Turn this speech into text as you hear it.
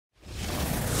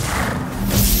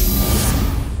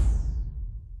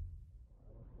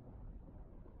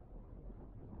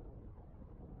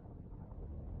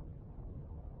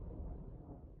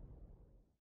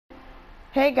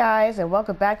Hey guys, and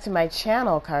welcome back to my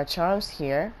channel. Car Charms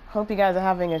here. Hope you guys are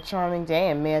having a charming day,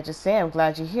 and may I just say I'm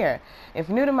glad you're here. If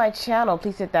you're new to my channel,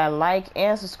 please hit that like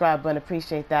and subscribe button.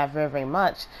 Appreciate that very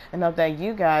much, and hope that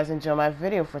you guys enjoy my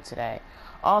video for today.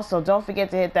 Also, don't forget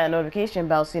to hit that notification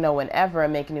bell so you know whenever I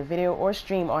make a new video or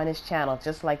stream on this channel,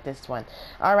 just like this one.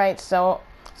 Alright, so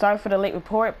sorry for the late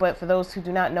report, but for those who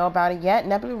do not know about it yet,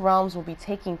 Nebula Realms will be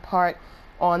taking part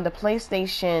on the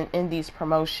PlayStation Indies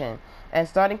promotion. And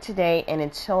starting today and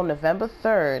until November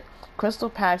 3rd, Crystal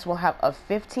Packs will have a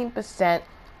 15%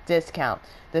 discount.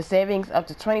 The savings up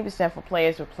to 20% for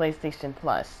players with PlayStation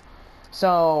Plus.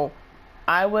 So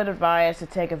I would advise to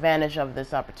take advantage of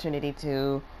this opportunity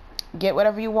to get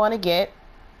whatever you want to get.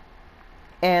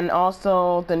 And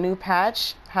also the new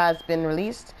patch has been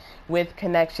released with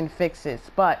connection fixes.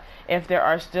 But if there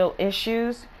are still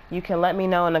issues, you can let me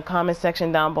know in the comment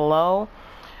section down below.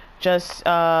 Just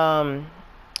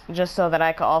so that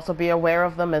I could also be aware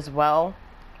of them as well,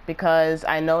 because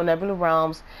I know Nebula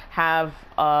Realms have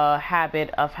a habit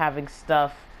of having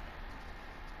stuff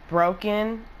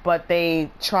broken, but they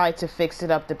try to fix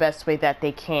it up the best way that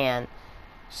they can.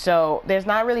 So there's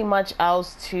not really much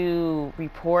else to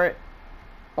report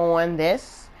on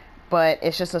this, but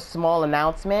it's just a small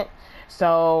announcement.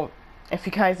 So if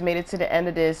you guys made it to the end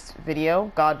of this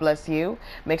video, God bless you.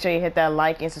 Make sure you hit that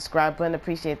like and subscribe button.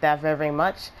 Appreciate that very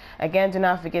much. Again, do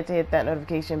not forget to hit that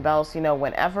notification bell so you know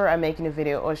whenever I'm making a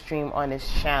video or stream on this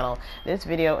channel. This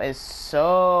video is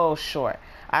so short.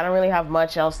 I don't really have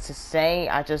much else to say.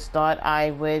 I just thought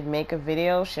I would make a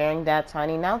video sharing that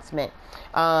tiny announcement.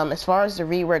 As far as the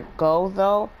rework go,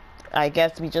 though, I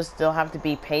guess we just still have to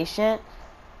be patient.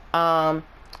 I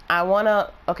want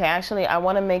to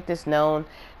make this known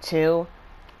too.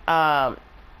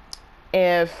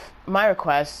 If my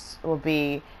request will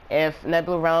be if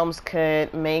Nebula Realms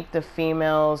could make the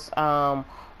females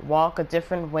walk a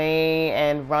different way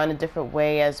and run a different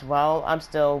way as well. I'm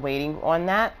still waiting on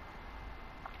that.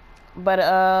 But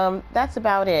that's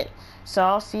about it. So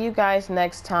I'll see you guys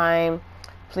next time.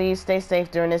 Please stay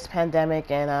safe during this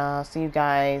pandemic, and I'll see you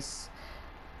guys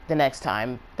the next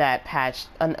time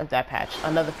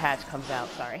another patch comes out.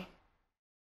 Sorry.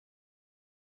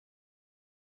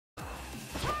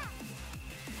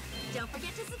 Don't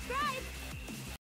forget to subscribe!